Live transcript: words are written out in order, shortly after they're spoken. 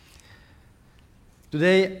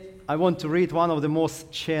Today, I want to read one of the most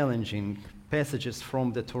challenging passages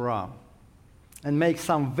from the Torah and make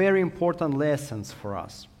some very important lessons for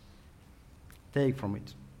us. Take from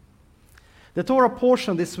it. The Torah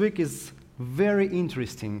portion this week is very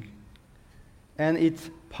interesting, and it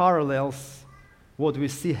parallels what we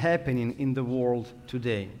see happening in the world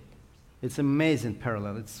today. It's amazing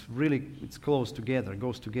parallel. It's close together,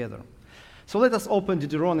 goes together. So let us open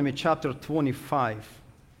Deuteronomy chapter 25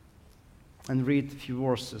 and read a few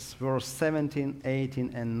verses, verse 17,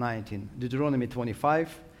 18, and 19. Deuteronomy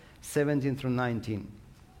 25, 17 through 19.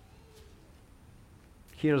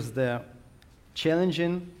 Here's the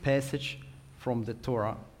challenging passage from the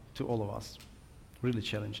Torah to all of us. Really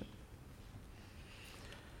challenging.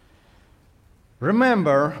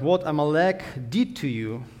 Remember what Amalek did to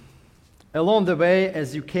you along the way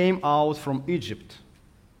as you came out from Egypt,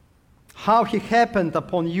 how he happened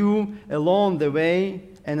upon you along the way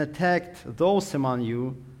and attacked those among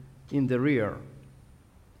you in the rear,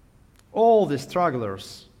 all the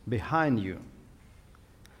stragglers behind you.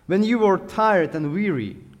 When you were tired and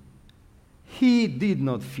weary, he did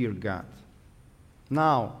not fear God.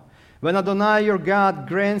 Now, when Adonai your God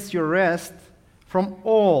grants you rest from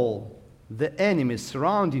all the enemies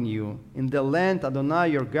surrounding you in the land Adonai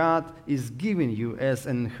your God is giving you as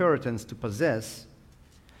an inheritance to possess,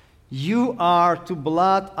 you are to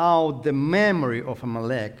blot out the memory of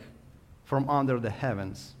Amalek from under the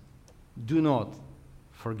heavens. Do not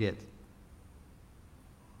forget.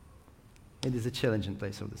 It is a challenging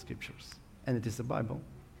place of the scriptures, and it is the Bible.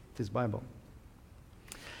 It is Bible.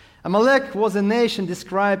 Amalek was a nation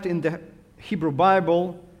described in the Hebrew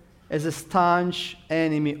Bible as a staunch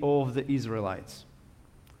enemy of the Israelites.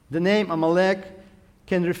 The name Amalek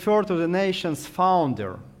can refer to the nation's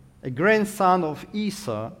founder, a grandson of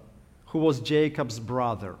Esau, who was Jacob's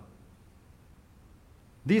brother.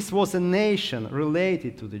 This was a nation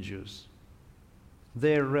related to the Jews,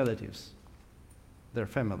 their relatives, their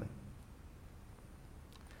family.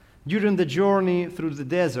 During the journey through the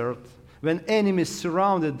desert, when enemies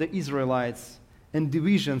surrounded the Israelites and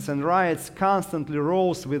divisions and riots constantly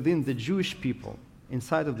rose within the Jewish people,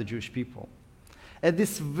 inside of the Jewish people, at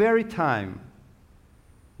this very time,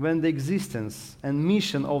 when the existence and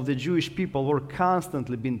mission of the Jewish people were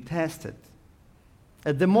constantly being tested,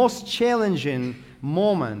 at the most challenging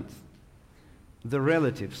moment, the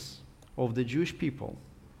relatives of the Jewish people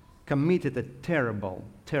committed a terrible,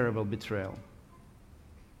 terrible betrayal.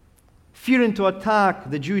 Fearing to attack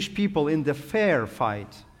the Jewish people in the fair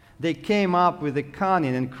fight, they came up with a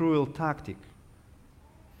cunning and cruel tactic.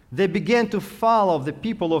 They began to follow the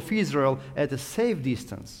people of Israel at a safe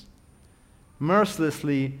distance,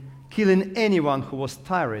 mercilessly killing anyone who was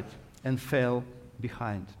tired and fell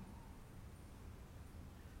behind.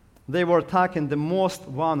 They were attacking the most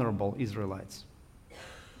vulnerable Israelites.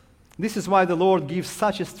 This is why the Lord gives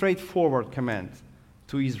such a straightforward command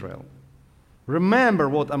to Israel. Remember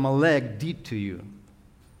what Amalek did to you.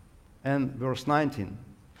 And verse 19.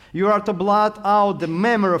 You are to blot out the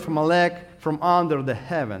memory of Amalek from under the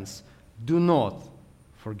heavens. Do not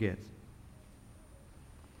forget.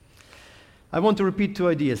 I want to repeat two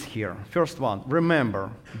ideas here. First one,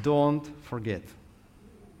 remember, don't forget.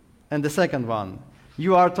 And the second one,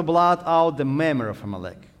 you are to blot out the memory of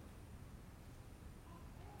Amalek.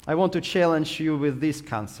 I want to challenge you with this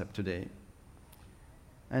concept today.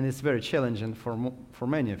 And it's very challenging for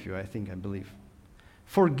many of you, I believe.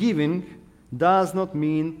 Forgiving does not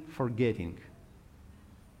mean forgetting.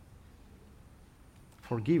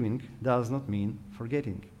 Forgiving does not mean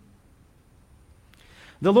forgetting.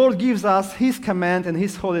 The Lord gives us His command and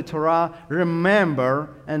His holy Torah, remember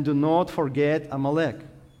and do not forget Amalek.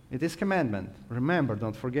 It is commandment. Remember,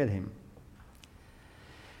 don't forget him.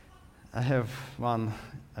 I have one,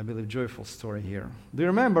 I believe, joyful story here. Do you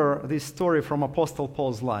remember this story from Apostle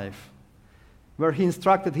Paul's life, where he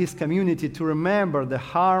instructed his community to remember the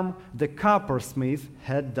harm the coppersmith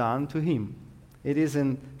had done to him? It is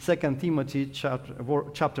in 2 Timothy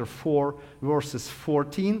chapter 4, verses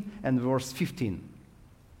 14 and verse 15.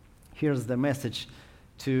 Here's the message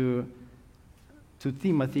to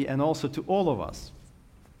Timothy and also to all of us.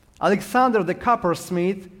 Alexander the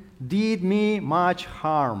coppersmith did me much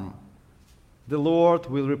harm. The Lord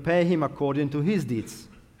will repay him according to his deeds.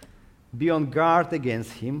 Be on guard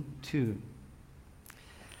against him too.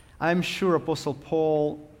 I'm sure Apostle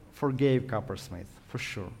Paul forgave coppersmith, for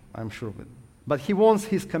sure. I'm sure of it. But he wants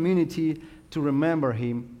his community to remember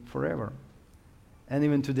him forever. And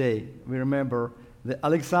even today, we remember the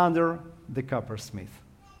Alexander the coppersmith.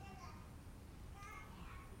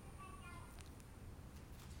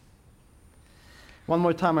 One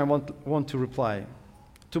more time I want to reply.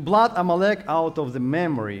 To blot Amalek out of the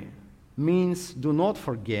memory means do not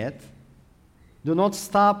forget, do not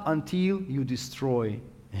stop until you destroy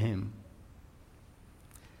him.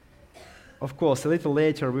 Of course, a little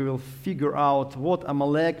later we will figure out what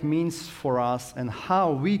Amalek means for us and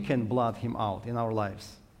how we can blot him out in our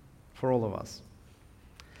lives, for all of us.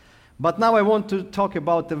 But now I want to talk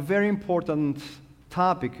about a very important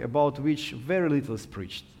topic about which very little is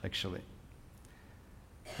preached, actually.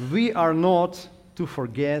 We are not to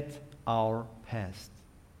forget our past.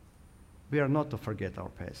 We are not to forget our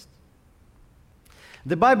past.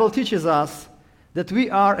 The Bible teaches us that we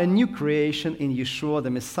are a new creation in Yeshua the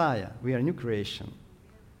Messiah. We are a new creation.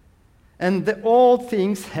 And the old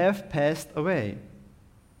things have passed away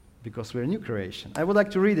because we're a new creation. I would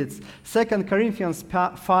like to read it. 2 Corinthians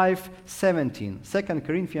 5:17. 2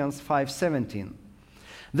 Corinthians 5:17.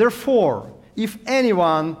 Therefore, if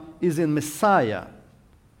anyone is in Messiah,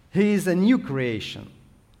 he is a new creation.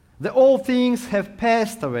 The old things have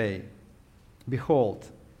passed away. Behold,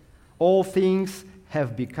 all things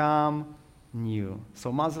have become new.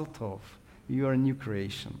 So Mazel Tov, you are a new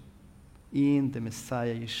creation in the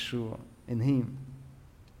Messiah Yeshua, in him.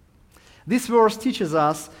 This verse teaches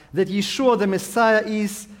us that Yeshua the Messiah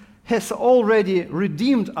has already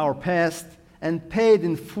redeemed our past and paid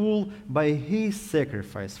in full by his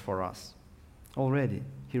sacrifice for us. Already,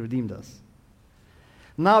 he redeemed us.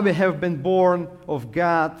 Now we have been born of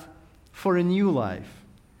God for a new life.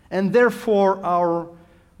 And therefore,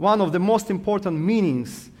 one of the most important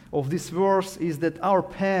meanings of this verse is that our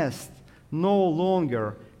past no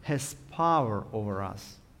longer has power over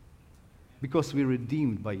us because we're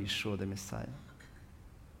redeemed by Yeshua the Messiah.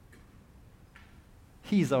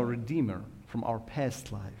 He is our Redeemer from our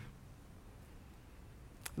past life.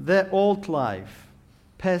 The old life,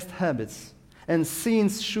 past habits, and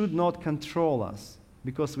sins should not control us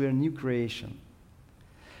because we are a new creation.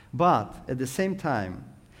 But at the same time,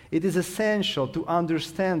 it is essential to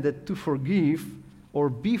understand that to forgive or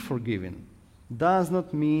be forgiven does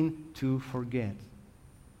not mean to forget.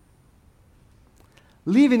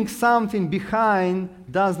 Leaving something behind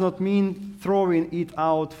does not mean throwing it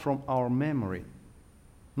out from our memory.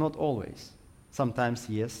 Not always. Sometimes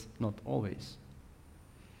yes, not always.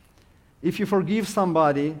 If you forgive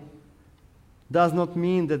somebody, does not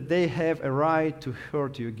mean that they have a right to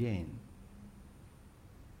hurt you again.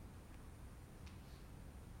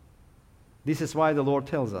 This is why the Lord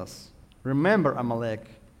tells us, remember Amalek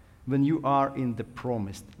when you are in the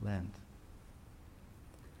promised land.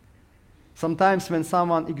 Sometimes when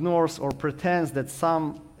someone ignores or pretends that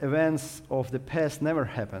some events of the past never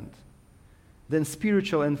happened, then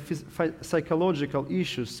spiritual and psychological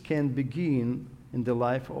issues can begin in the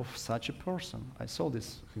life of such a person. I saw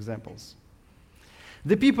these examples.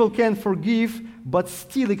 The people can forgive but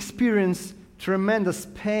still experience tremendous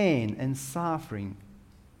pain and suffering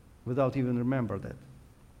without even remember that.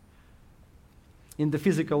 In the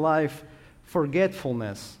physical life,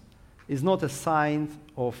 forgetfulness is not a sign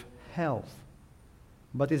of health,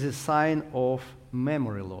 but is a sign of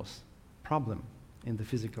memory loss, problem in the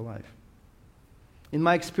physical life. In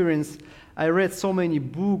my experience, I read so many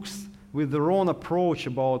books with their own approach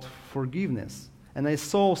about forgiveness, and I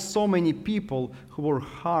saw so many people who were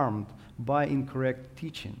harmed by incorrect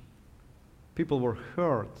teaching. People were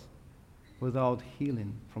hurt without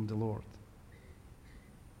healing from the Lord,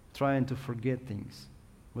 trying to forget things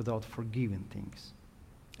without forgiving things.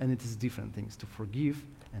 And it is different things to forgive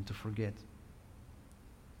and to forget.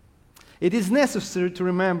 It is necessary to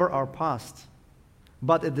remember our past,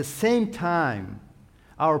 but at the same time,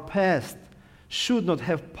 our past should not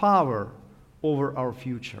have power over our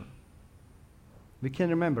future. We can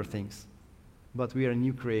remember things, but we are a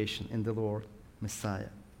new creation in the Lord Messiah.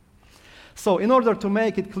 So, in order to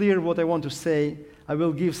make it clear what I want to say, I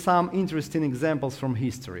will give some interesting examples from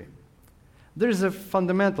history. There is a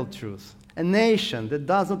fundamental truth. A nation that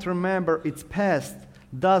does not remember its past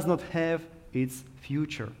does not have its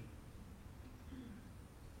future.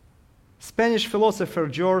 Spanish philosopher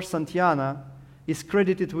George Santayana is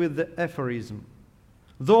credited with the aphorism,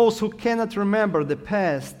 "Those who cannot remember the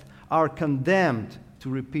past are condemned to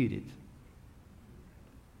repeat it."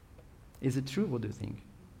 Is it true? What do you think?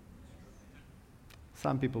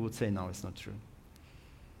 Some people would say, no, it's not true.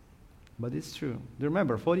 But it's true. Do you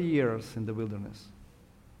remember 40 years in the wilderness?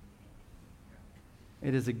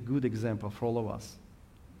 It is a good example for all of us.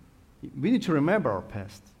 We need to remember our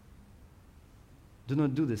past. Do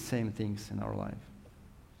not do the same things in our life.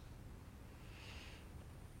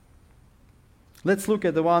 Let's look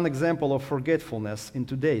at the one example of forgetfulness in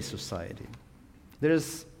today's society.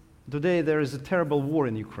 Today there is a terrible war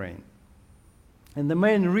in Ukraine. And the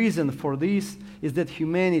main reason for this is that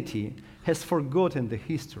humanity has forgotten the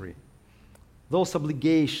history, those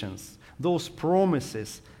obligations, those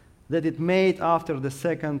promises that it made after the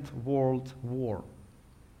Second World War.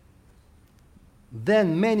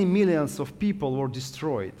 Then many millions of people were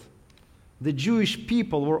destroyed. The Jewish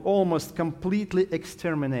people were almost completely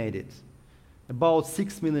exterminated. About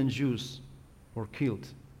 6 million Jews were killed.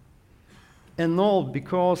 And all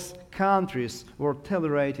because countries were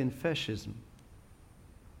tolerating fascism.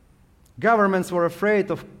 Governments were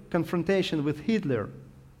afraid of confrontation with Hitler,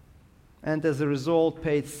 and as a result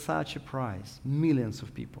paid such a price. Millions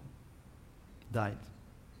of people died.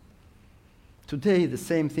 Today, the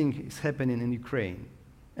same thing is happening in Ukraine.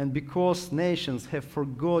 And because nations have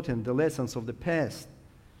forgotten the lessons of the past,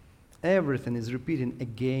 everything is repeating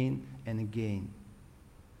again and again.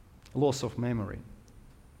 Loss of memory,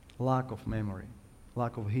 lack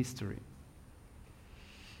of history.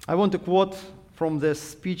 I want to quote from the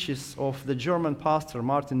speeches of the German pastor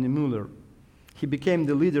Martin Niemöller. He became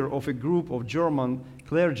the leader of a group of German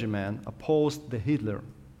clergymen opposed to Hitler.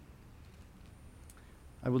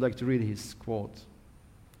 I would like to read his quote.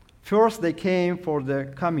 "First they came for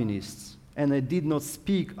the communists, and I did not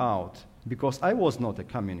speak out because I was not a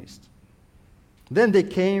communist. Then they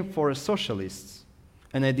came for the socialists,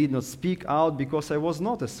 and I did not speak out because I was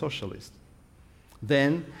not a socialist.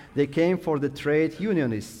 Then they came for the trade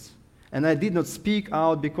unionists, and I did not speak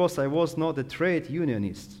out because I was not a trade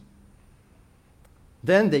unionist.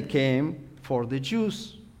 Then they came for the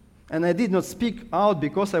Jews, and I did not speak out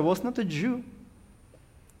because I was not a Jew.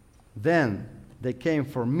 Then they came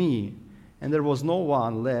for me, and there was no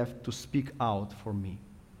one left to speak out for me."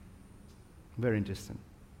 Very interesting.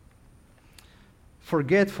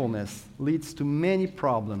 Forgetfulness leads to many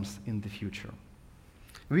problems in the future.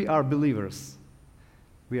 We are believers.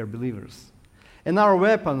 And our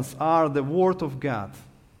weapons are the Word of God,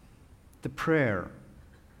 the prayer,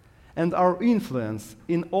 and our influence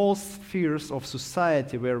in all spheres of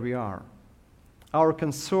society where we are. Our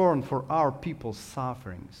concern for our people's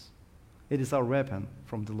sufferings. It is our weapon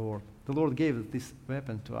from the Lord. The Lord gave this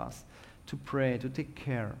weapon to us to pray, to take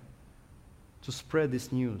care, to spread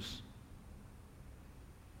this news.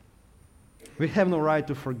 We have no right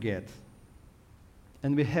to forget,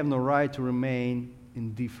 and we have no right to remain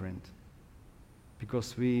indifferent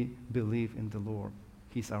because we believe in the Lord.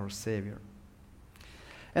 He's our Savior.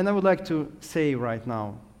 And I would like to say right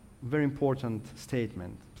now, a very important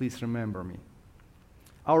statement. Please remember me.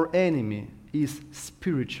 Our enemy is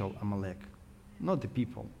spiritual Amalek, not the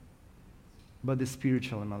people, but the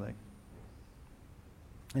spiritual Amalek.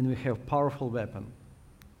 And we have powerful weapon.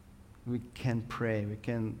 We can pray, we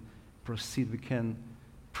can proceed, we can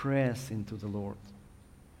press into the Lord.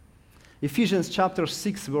 Ephesians chapter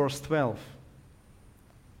 6, verse 12.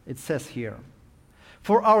 It says here,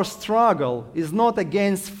 "For our struggle is not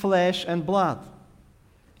against flesh and blood,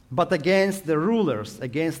 but against the rulers,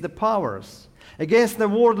 against the powers, against the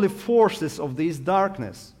worldly forces of this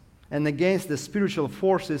darkness, and against the spiritual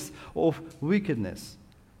forces of wickedness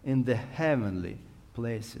in the heavenly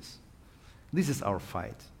places." This is our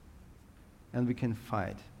fight. And we can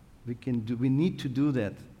fight. We need to do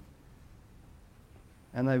that.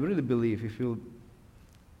 And I really believe if we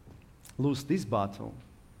lose this battle,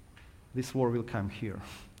 this war will come here.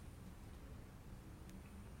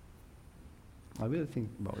 I really think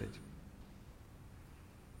about it.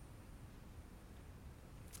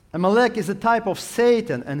 Amalek is a type of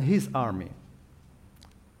Satan and his army,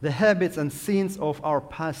 the habits and sins of our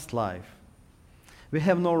past life. We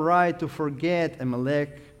have no right to forget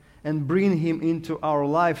Amalek and bring him into our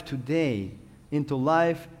life today, into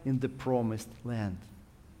life in the promised land.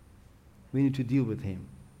 We need to deal with him.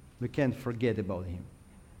 We can't forget about him.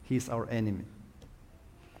 He is our enemy.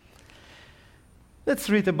 Let's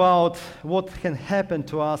read about what can happen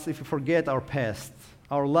to us if we forget our past,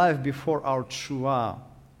 our life before our tshuva,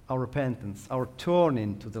 our repentance, our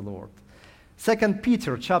turning to the Lord. 2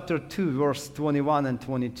 Peter chapter 2, verse 21 and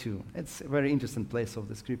 22. It's a very interesting place of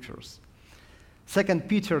the scriptures. 2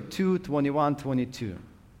 Peter 2, 21, 22.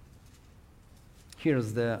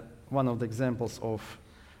 Here's one of the examples of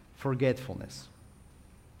forgetfulness.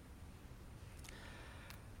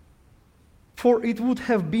 "For it would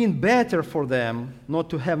have been better for them not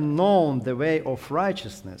to have known the way of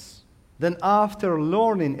righteousness, than after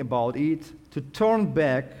learning about it to turn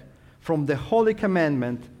back from the holy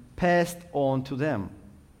commandment passed on to them.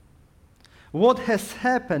 What has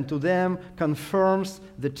happened to them confirms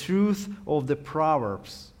the truth of the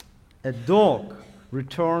Proverbs. A dog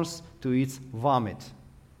returns to its vomit,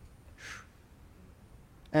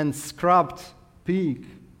 and scrubbed pig,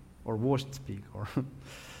 or washed pig, or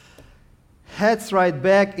heads right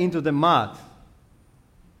back into the mud.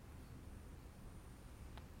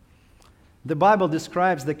 The Bible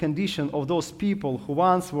describes the condition of those people who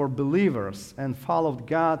once were believers and followed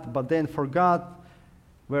God, but then forgot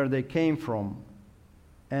where they came from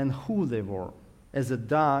and who they were, as a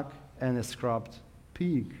dog and a scrubbed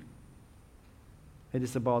pig. It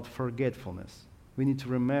is about forgetfulness. We need to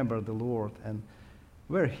remember the Lord and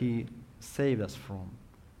where He saved us from.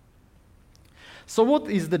 So what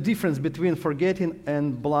is the difference between forgetting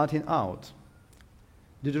and blotting out?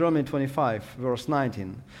 Deuteronomy 25, verse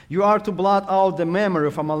 19. You are to blot out the memory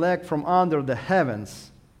of Amalek from under the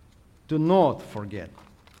heavens. Do not forget.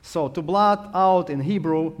 So to blot out in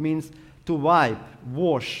Hebrew means to wipe,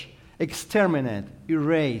 wash, exterminate,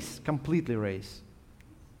 erase, completely erase,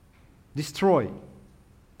 destroy.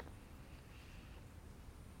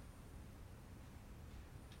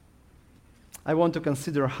 I want to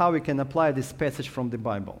consider how we can apply this passage from the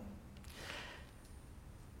Bible.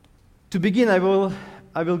 To begin, I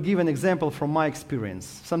will give an example from my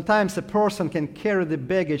experience. Sometimes a person can carry the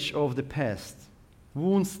baggage of the past,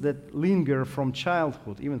 wounds that linger from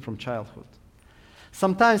childhood, even from childhood.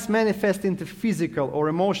 Sometimes manifest into physical or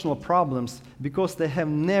emotional problems because they have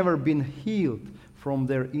never been healed from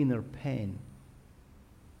their inner pain.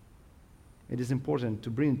 It is important to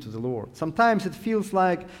bring to the Lord. Sometimes it feels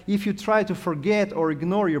like if you try to forget or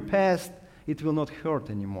ignore your past, it will not hurt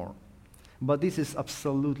anymore. But this is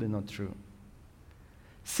absolutely not true.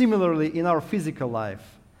 Similarly, in our physical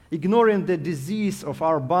life, ignoring the disease of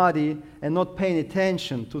our body and not paying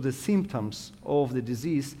attention to the symptoms of the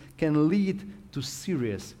disease can lead to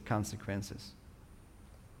serious consequences.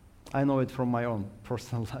 I know it from my own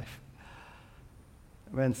personal life.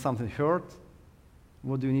 When something hurts,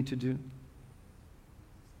 what do you need to do?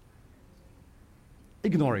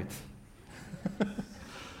 Ignore it.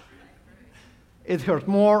 It hurt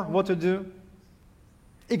more. What to do?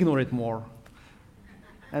 Ignore it more.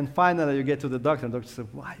 And finally, you get to the doctor, and the doctor says,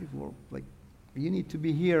 "Why? Like, you need to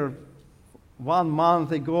be here 1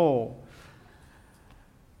 month ago."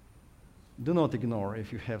 Do not ignore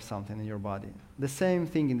if you have something in your body. The same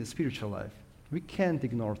thing in the spiritual life. We can't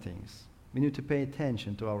ignore things. We need to pay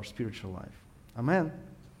attention to our spiritual life. Amen?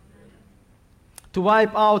 To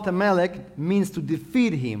wipe out Amalek means to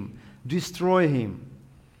defeat him, destroy him.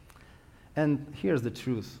 And here's the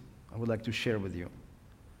truth I would like to share with you.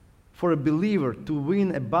 For a believer to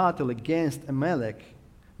win a battle against Amalek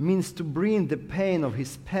means to bring the pain of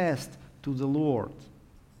his past to the Lord,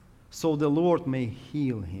 so the Lord may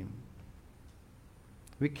heal him.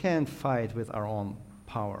 We can't fight with our own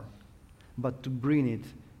power, but to bring it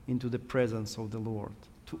into the presence of the Lord,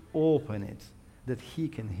 to open it, that He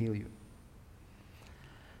can heal you.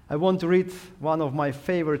 I want to read one of my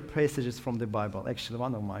favorite passages from the Bible, actually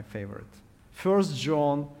one of my favorite. 1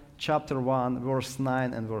 John chapter 1, verse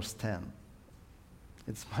 9 and verse 10.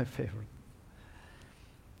 It's my favorite.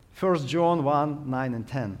 1 John 1, 9 and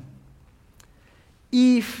 10.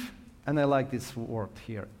 If, and I like this word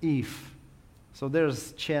here, if. So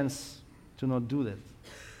there's chance to not do that.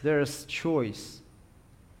 There's choice.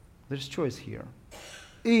 There's choice here.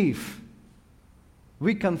 If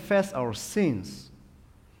we confess our sins,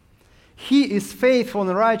 He is faithful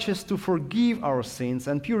and righteous to forgive our sins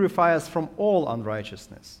and purify us from all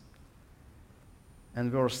unrighteousness.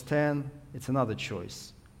 And verse 10, it's another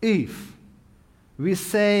choice. If we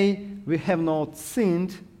say we have not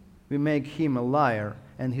sinned, we make Him a liar,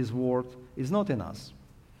 and His word is not in us.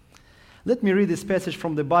 Let me read this passage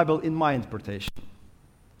from the Bible in my interpretation.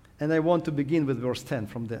 And I want to begin with verse 10,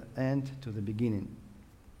 from the end to the beginning.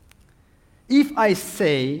 If I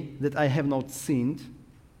say that I have not sinned,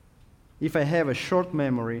 if I have a short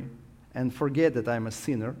memory and forget that I'm a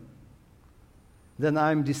sinner, then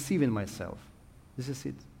I'm deceiving myself. This is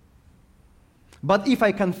it. But if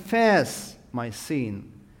I confess my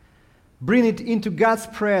sin, bring it into God's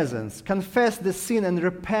presence, confess the sin and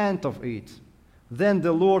repent of it, then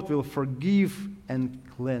the Lord will forgive and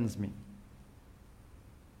cleanse me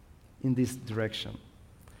in this direction.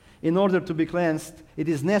 In order to be cleansed, it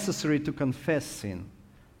is necessary to confess sin,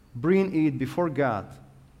 bring it before God,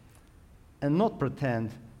 and not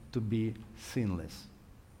pretend to be sinless.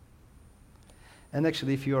 And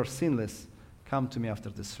actually, if you are sinless, come to me after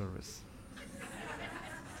the service.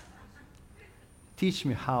 Teach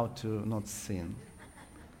me how to not sin.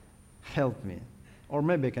 Help me. Or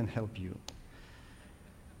maybe I can help you.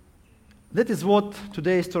 That is what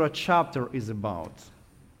today's Torah chapter is about.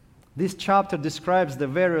 This chapter describes the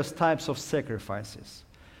various types of sacrifices.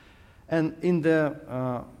 And in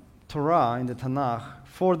the Torah, in the Tanakh,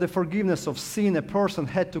 for the forgiveness of sin, a person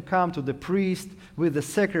had to come to the priest with the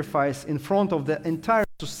sacrifice in front of the entire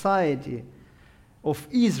society of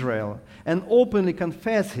Israel and openly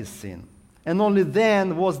confess his sin. And only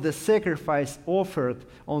then was the sacrifice offered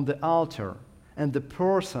on the altar and the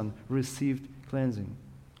person received cleansing.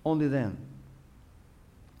 Only then.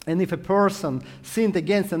 And if a person sinned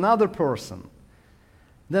against another person,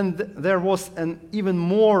 then there was an even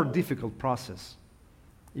more difficult process.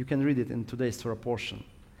 You can read it in today's Torah portion.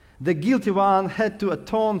 The guilty one had to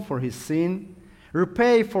atone for his sin,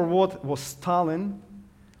 repay for what was stolen,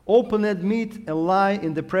 openly admit a lie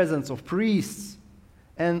in the presence of priests,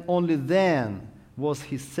 and only then was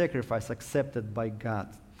his sacrifice accepted by God.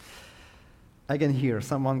 I can hear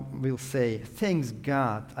someone will say, thanks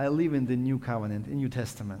God, I live in the New Covenant, in New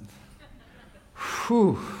Testament.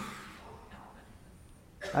 Whew.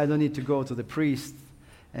 I don't need to go to the priest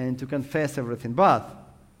and to confess everything. But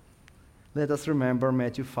let us remember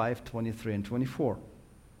Matthew 5:23 and 24.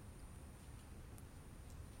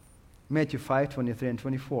 Matthew 5:23 and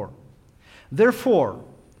 24. Therefore,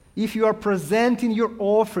 if you are presenting your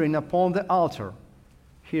offering upon the altar,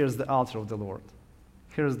 here's the altar of the Lord.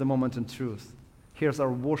 Here's the moment in truth. Here's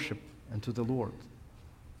our worship unto the Lord.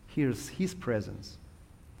 Here's his presence.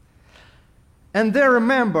 And there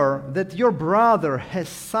remember that your brother has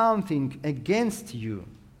something against you.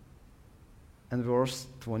 And verse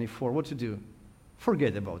 24, what to do?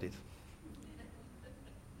 Forget about it.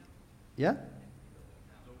 Yeah?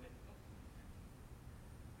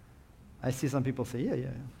 I see some people say, yeah,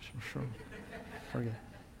 sure. Forget.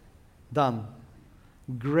 Done.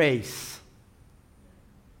 Grace.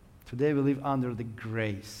 Today we live under the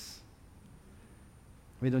grace.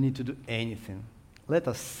 We don't need to do anything. Let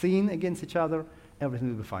us sin against each other, everything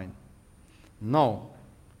will be fine. No.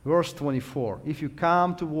 Verse 24. If you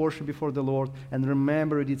come to worship before the Lord and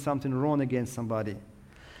remember you did something wrong against somebody,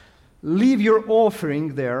 leave your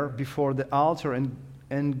offering there before the altar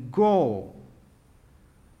and go.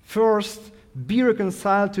 First, be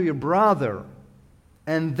reconciled to your brother,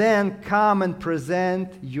 and then come and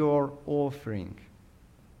present your offering.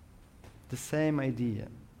 The same idea.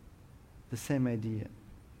 The same idea.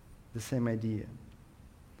 The same idea.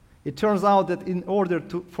 It turns out that in order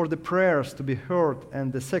for the prayers to be heard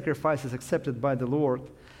and the sacrifices accepted by the Lord,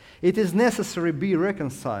 it is necessary to be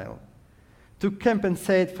reconciled, to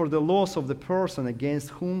compensate for the loss of the person against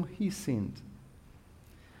whom he sinned.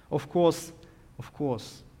 Of course,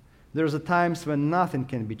 there's a times when nothing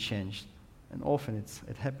can be changed, and often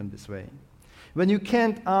it happened this way. When you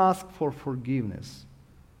can't ask for forgiveness,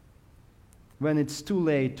 when it's too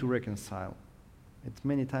late to reconcile, it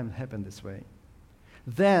many times happened this way.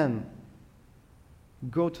 Then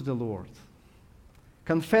go to the Lord.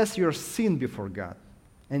 Confess your sin before God,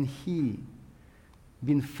 and he,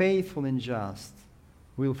 being faithful and just,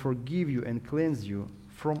 will forgive you and cleanse you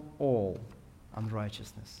from all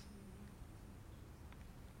unrighteousness.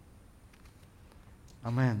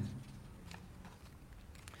 Amen.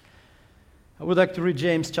 I would like to read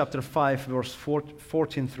James chapter 5, verse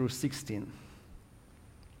 14 through 16.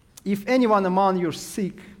 If anyone among you is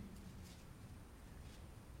sick,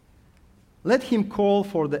 let him call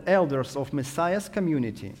for the elders of Messiah's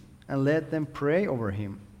community and let them pray over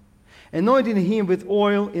him, anointing him with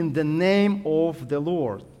oil in the name of the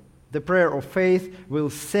Lord. The prayer of faith will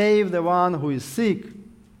save the one who is sick,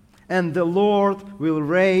 and the Lord will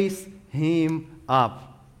raise him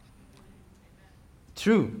up.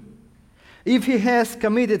 True. If he has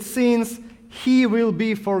committed sins, he will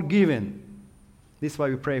be forgiven. This is why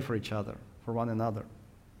we pray for each other, for one another.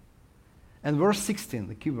 And verse 16,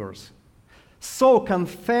 the key verse. So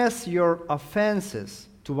confess your offenses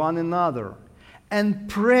to one another and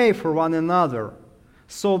pray for one another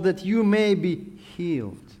so that you may be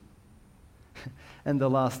healed. And the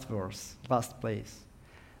last verse, last place.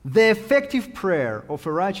 The effective prayer of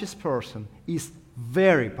a righteous person is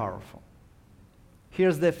very powerful.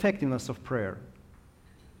 Here's the effectiveness of prayer.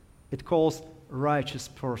 It calls righteous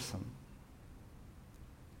person.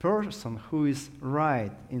 Person who is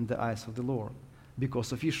right in the eyes of the Lord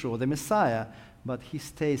because of Yeshua the Messiah, but he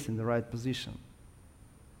stays in the right position.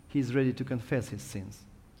 He's ready to confess his sins.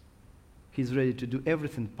 He's ready to do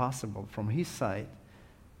everything possible from his side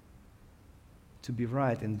to be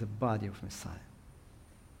right in the body of Messiah.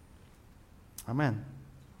 Amen.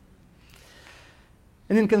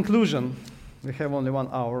 And in conclusion, we have only 1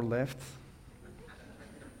 hour left.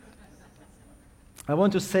 I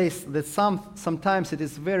want to say that sometimes it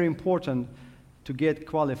is very important to get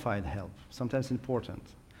qualified help. Sometimes important.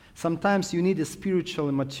 Sometimes you need a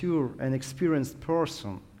spiritually mature and experienced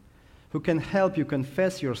person who can help you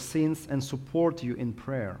confess your sins and support you in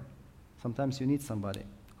prayer. Sometimes you need somebody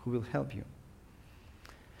who will help you.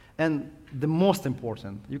 And the most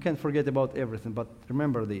important, you can forget about everything, but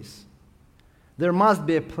remember this. There must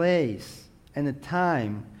be a place and a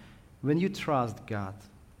time when you trust God.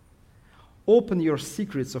 Open your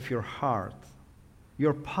secrets of your heart,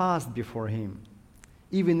 your past before Him,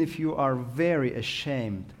 even if you are very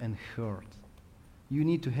ashamed and hurt. You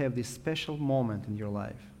need to have this special moment in your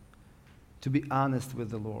life to be honest with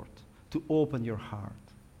the Lord, to open your heart.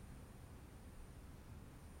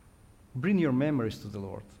 Bring your memories to the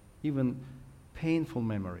Lord, even painful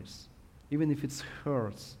memories, even if it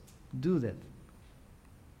hurts. Do that.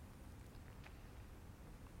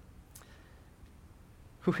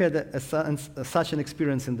 Who had such an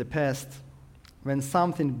experience in the past? When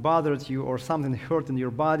something bothered you or something hurt in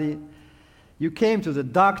your body, you came to the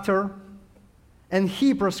doctor and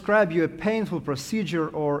he prescribed you a painful procedure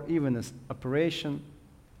or even an operation.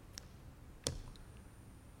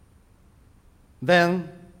 Then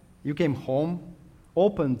you came home,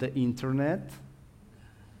 opened the internet.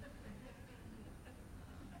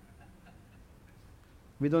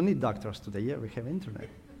 We don't need doctors today. Yeah, we have internet.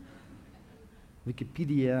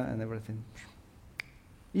 Wikipedia and everything.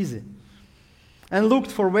 Easy. And looked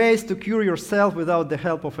for ways to cure yourself without the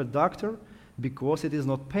help of a doctor because it is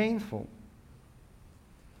not painful.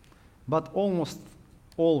 But almost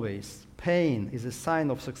always, pain is a sign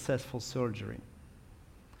of successful surgery.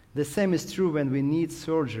 The same is true when we need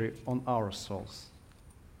surgery on our souls.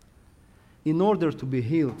 In order to be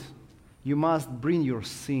healed, you must bring your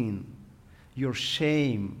sin, your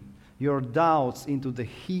shame, your doubts into the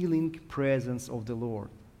healing presence of the Lord.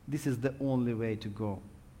 This is the only way to go.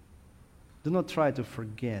 Do not try to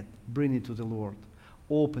forget. Bring it to the Lord.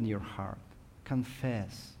 Open your heart.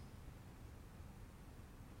 Confess.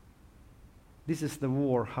 This is the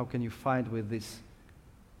war. How can you fight with this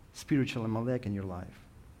spiritual Amalek in your life?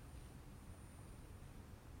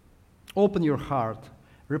 Open your heart.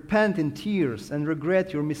 Repent in tears and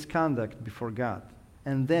regret your misconduct before God.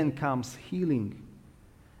 And then comes healing,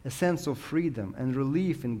 a sense of freedom and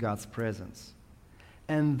relief in God's presence.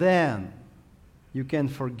 And then you can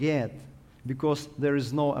forget because there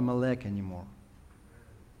is no Amalek anymore.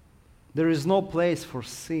 There is no place for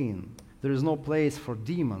sin. There is no place for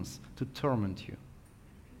demons to torment you.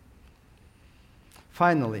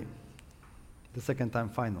 Finally, the second time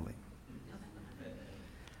finally,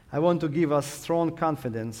 I want to give us strong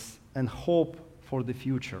confidence and hope for the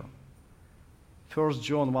future. 1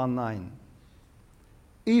 John 1:9.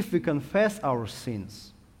 If we confess our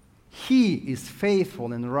sins, He is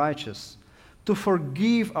faithful and righteous to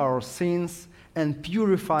forgive our sins and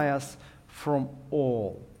purify us from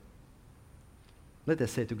all. Let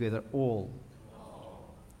us say together, all.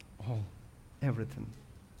 All. Everything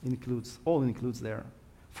includes, all includes there.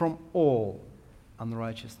 From all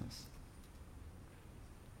unrighteousness.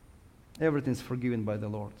 Everything is forgiven by the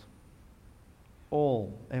Lord.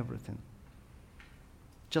 All, everything.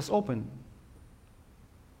 Just open.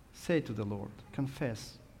 Say to the Lord,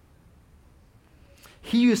 confess.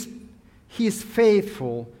 He is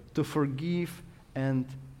faithful to forgive and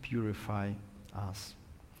purify us.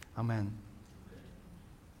 Amen.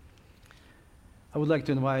 I would like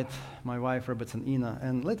to invite my wife, Rebecca and Ina,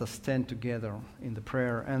 and let us stand together in the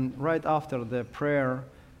prayer. And right after the prayer,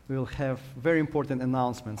 we will have very important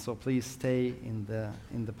announcements. So please stay in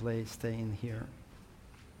the place, stay in here.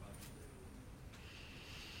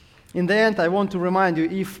 In the end, I want to remind you,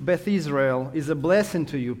 if Beth Israel is a blessing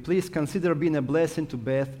to you, please consider being a blessing to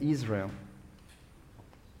Beth Israel.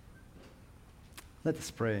 Let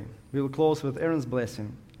us pray. We will close with Aaron's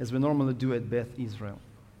blessing, as we normally do at Beth Israel.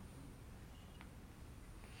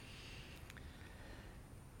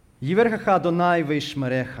 Yiverchacha Adonai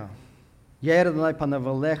veishmerecha, Yair Adonai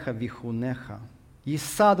panavalecha vichunecha,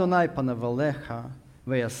 Yisa Adonai panavalecha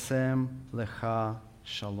veyasem lecha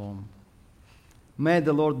shalom. May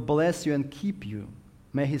the Lord bless you and keep you.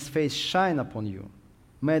 May His face shine upon you.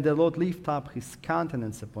 May the Lord lift up His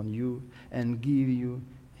countenance upon you and give you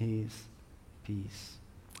His peace.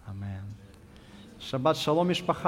 Amen. Shabbat shalom, mishpacha.